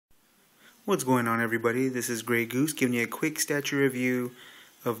What's going on, everybody? This is Grey Goose giving you a quick statue review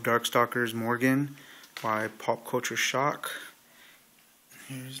of Darkstalkers Morrigan by Pop Culture Shock.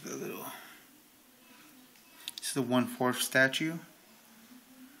 Here's the little, this is the 1/4 statue,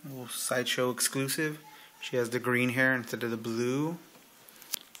 a little sideshow exclusive. She has the green hair instead of the blue.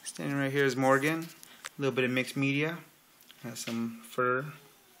 Standing right here is Morrigan, a little bit of mixed media, has some fur,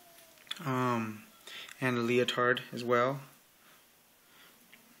 and a leotard as well.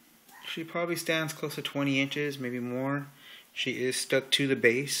 She probably stands close to 20 inches, maybe more. She is stuck to the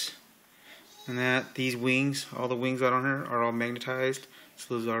base. And that these wings, all the wings out on her, are all magnetized,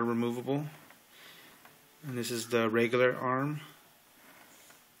 so those are removable. And this is the regular arm.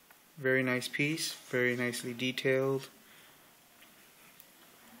 Very nice piece, very nicely detailed.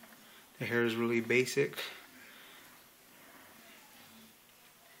 The hair is really basic.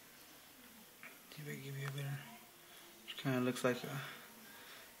 See if I can give you a better. She kind of looks like a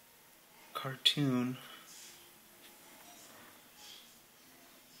cartoon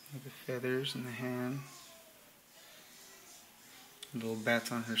with the feathers in the hand, little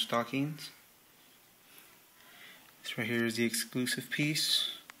bats on her stockings. This right here is the exclusive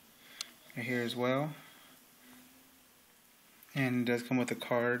piece right here as well, and it does come with a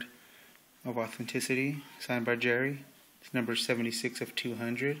card of authenticity signed by Jerry. It's number 76 of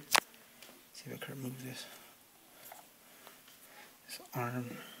 200. Let's see if I can remove this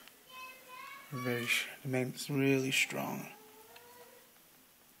arm. The magnet's really strong.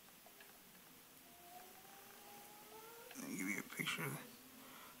 Let me give you a picture.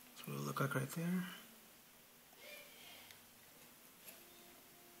 That's what it'll look like right there.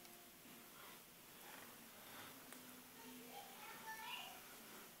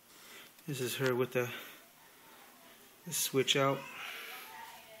 This is her with the switch out.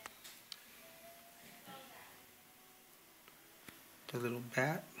 The little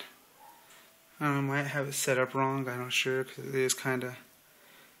bat. I might have it set up wrong, I'm not sure, because it is kind of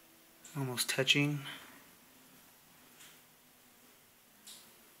almost touching.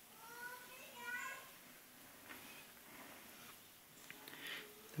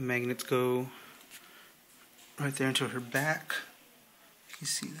 The magnets go right there into her back. You can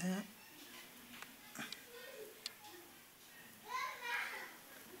see that.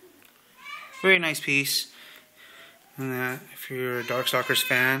 Very nice piece. And that, if you're a Darkstalkers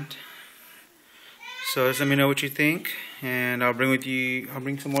fan. So just let me know what you think, and I'll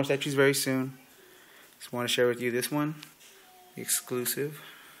bring some more statues very soon. Just want to share with you this one, the exclusive.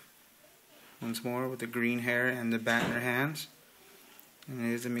 Once more with the green hair and the bat in her hands. And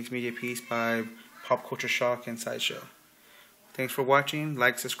it is a mixed media piece by Pop Culture Shock and Sideshow. Thanks for watching.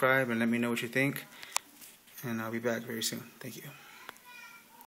 Like, subscribe, and let me know what you think. And I'll be back very soon. Thank you.